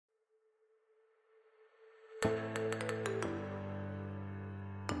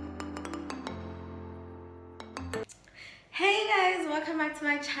Hey guys, welcome back to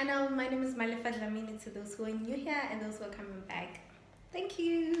my channel. My name is Malifa Dlamini, to those who are new here and those who are coming back. Thank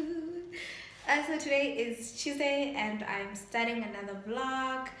you. So today is Tuesday and I'm starting another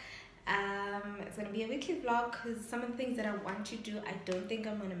vlog. It's going to be a weekly vlog because some of the things that I want to do, I don't think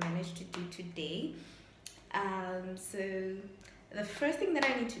I'm going to manage to do today. So the first thing that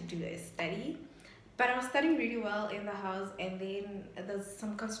I need to do is study. But I was studying really well in the house, and then there's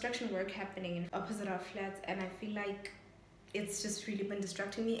some construction work happening in opposite our flats, and I feel like it's just really been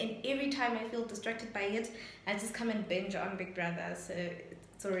distracting me, and every time I feel distracted by it, I just come and binge on Big Brother. So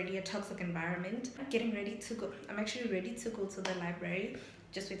it's already a toxic environment. I'm getting ready to go. I'm actually ready to go to the library,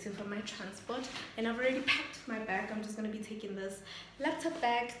 just waiting for my transport, and I've already packed my bag. I'm just going to be taking this laptop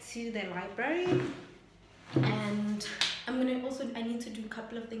bag to the library, and I need to do a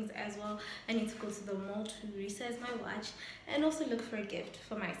couple of things as well. I need to go to the mall to resize my watch and also look for a gift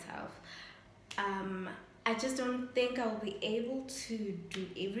for myself. I just don't think I'll be able to do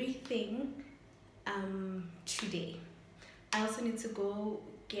everything today. I also need to go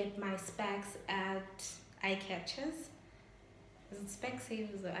get my specs at eye catchers. Is it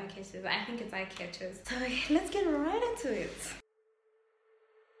Specsavers or eye catchers? I think it's eye catchers. So let's get right into it.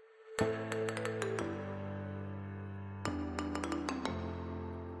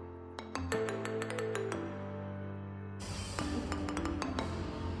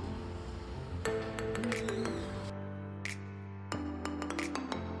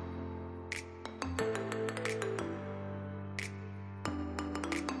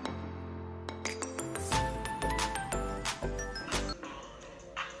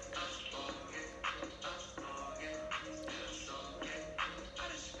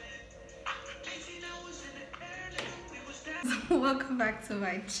 Welcome back to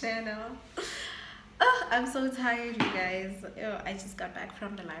my channel. Oh, I'm so tired, you guys. I just got back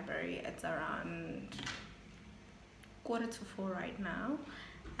from the library. It's around 3:45 right now,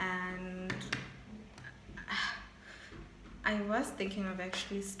 and I was thinking of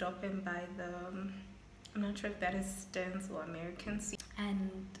actually stopping by the I'm not sure if that is Stans or Americans,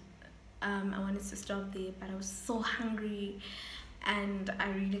 and I wanted to stop there, but I was so hungry and I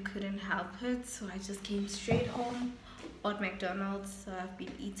really couldn't help it, so I just came straight home at McDonald's. So I've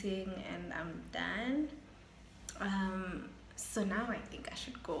been eating and I'm done. So now I think I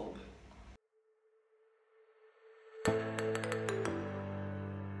should go.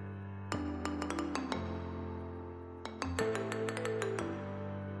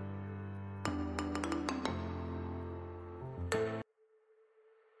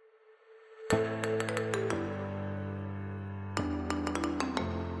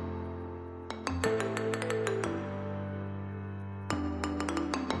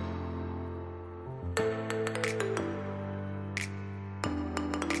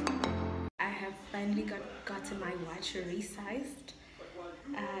 Finally gotten my watch resized,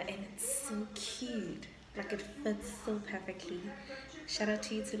 and it's so cute. Like, it fits so perfectly. Shout out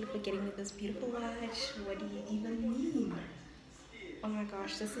to you, Tulu, for getting me this beautiful watch. What do you even mean? Oh my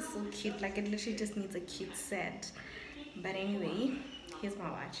gosh, this is so cute. Like, it literally just needs a cute set. But anyway, here's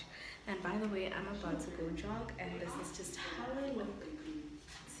my watch. And by the way, I'm about to go jog, and this is just how I look.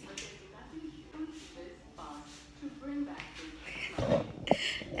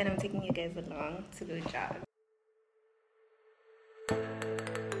 And I'm taking you guys along to go jog.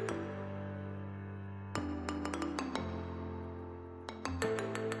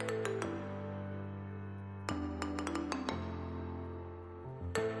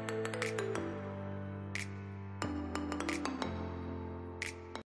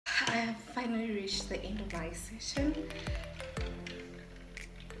 I have finally reached the end of my session.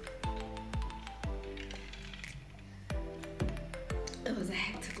 It was a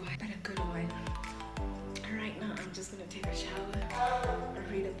hectic one, but a good one. Right now, I'm just gonna take a shower,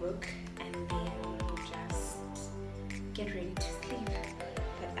 read a book, and then just get ready to sleep.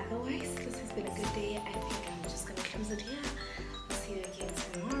 But otherwise, this has been a good day. I think I'm just gonna close it here. I'll see you again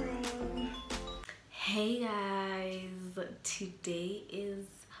tomorrow. Hey guys, today is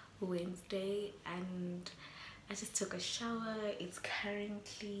Wednesday, and I just took a shower. It's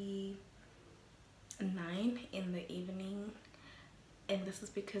currently 9 in the evening. And this is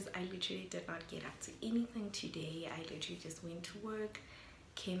because I literally did not get up to anything today. I literally just went to work,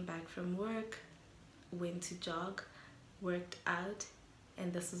 came back from work, went to jog, worked out,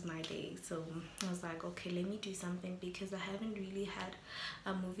 and this is my day. So I was like, okay, let me do something, because I haven't really had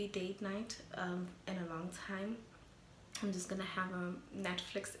a movie date night in a long time. I'm just gonna have a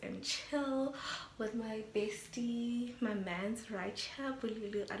Netflix and chill with my bestie, my man's right here,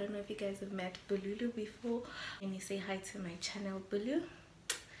 Bululu. I don't know if you guys have met Bululu before. Can you say hi to my channel, Bulu?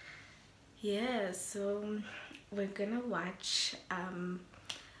 Yeah, so we're gonna watch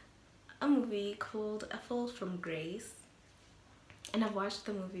a movie called A Fall from Grace, and I've watched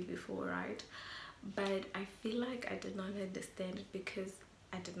the movie before, right? But I feel like I did not understand it because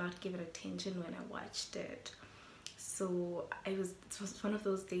I did not give it attention when I watched it. So it was one of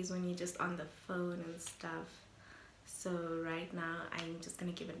those days when you're just on the phone and stuff. So right now I'm just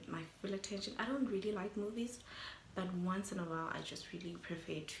gonna give it my full attention. I don't really like movies, but once in a while I just really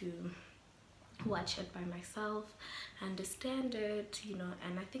prefer to watch it by myself, understand it, you know.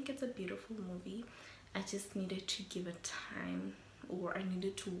 And I think it's a beautiful movie. I just needed to give it time, or I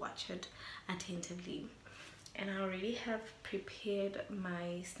needed to watch it attentively. And I already have prepared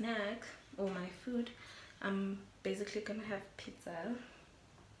my snack or my food. I'm basically gonna have pizza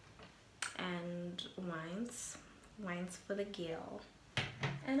and wines for the girl,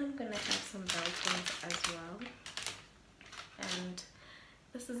 and I'm gonna have some Belgians as well. And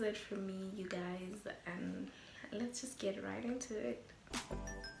this is it for me, you guys, and let's just get right into it.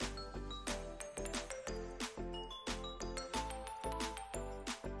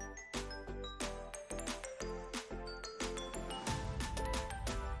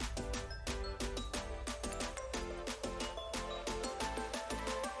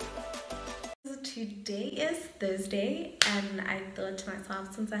 Today is Thursday, and I thought to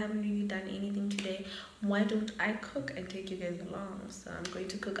myself, since I haven't really done anything today, why don't I cook and take you guys along? So I'm going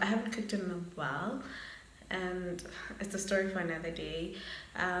to cook. I haven't cooked in a while, and it's a story for another day.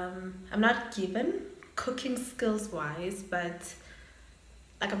 I'm not given cooking skills wise, but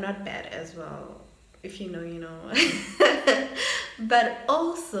like I'm not bad as well. If you know, you know. But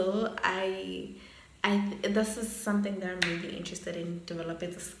also this is something that I'm really interested in developing.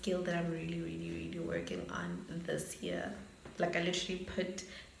 It's a skill that I'm really working on this year. Like I literally put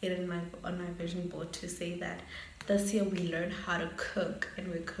it in on my vision board to say that this year we learn how to cook, and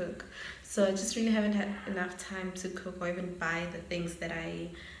we cook. So I just really haven't had enough time to cook or even buy the things that I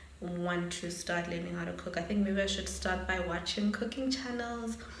want to start learning how to cook. I think maybe I should start by watching cooking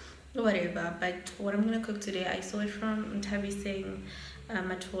channels or whatever. But what I'm gonna cook today, I saw it from Tabi saying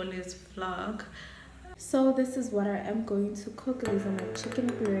Matole's vlog. So this is what I am going to cook. These are my chicken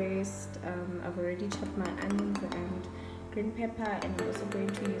breast. I've already chopped my onions and green pepper, and I'm also going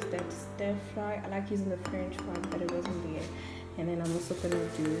to use that stir fry. I like using the French one, but it wasn't there. And then I'm also going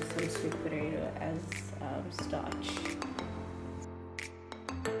to do some sweet potato as starch.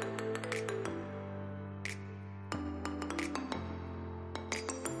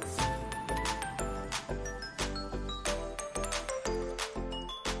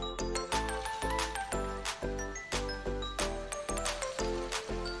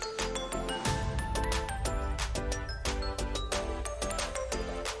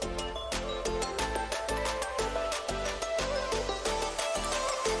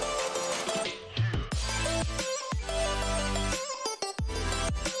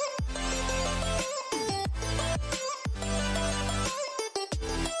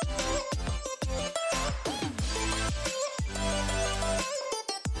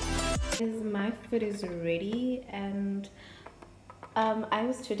 My food is ready, and I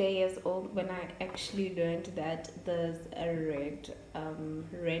was 2 years old when I actually learned that there's a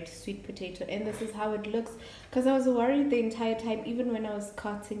red sweet potato, and this is how it looks, because I was worried the entire time, even when I was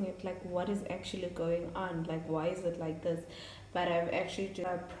cutting it, like what is actually going on, like why is it like this? But I've actually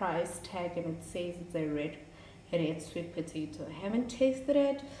done a price tag and it says it's a red sweet potato. I haven't tasted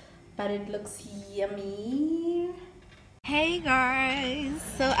it, but it looks yummy. Hey guys,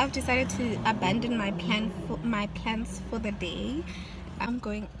 so I've decided to abandon my plans for the day. I'm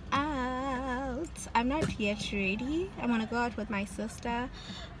going out. I'm not yet ready. I'm gonna go out with my sister.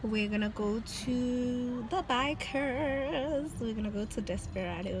 We're gonna go to the bikers. We're gonna go to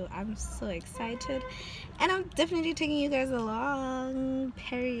Desperado. I'm so excited, and I'm definitely taking you guys along,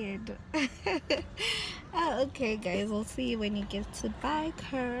 period. Okay guys, we'll see you when you get to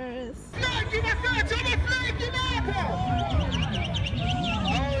bikers.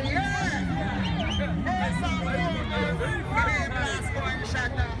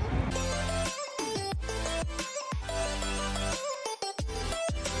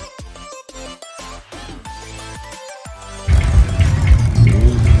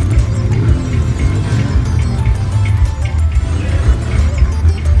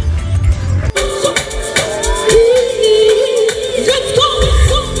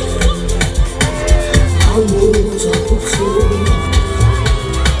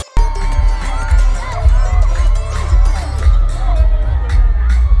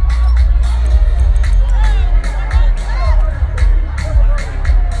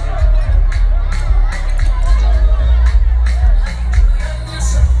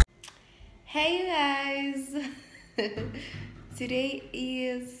 Today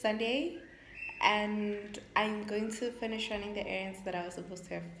is Sunday, and I'm going to finish running the errands that I was supposed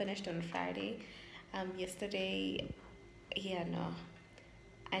to have finished on Friday. Yesterday, yeah, no,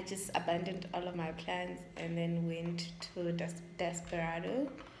 I just abandoned all of my plans and then went to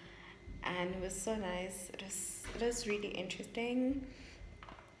Desperado, and it was so nice. It was really interesting,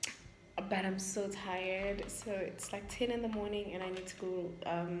 but I'm so tired. So it's like 10 in the morning, and I need to go.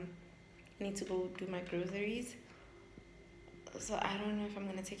 I need to go do my groceries. So I don't know if I'm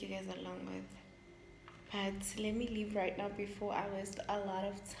gonna take you guys along with. But let me leave right now before I waste a lot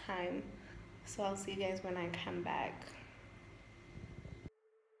of time. So I'll see you guys when I come back.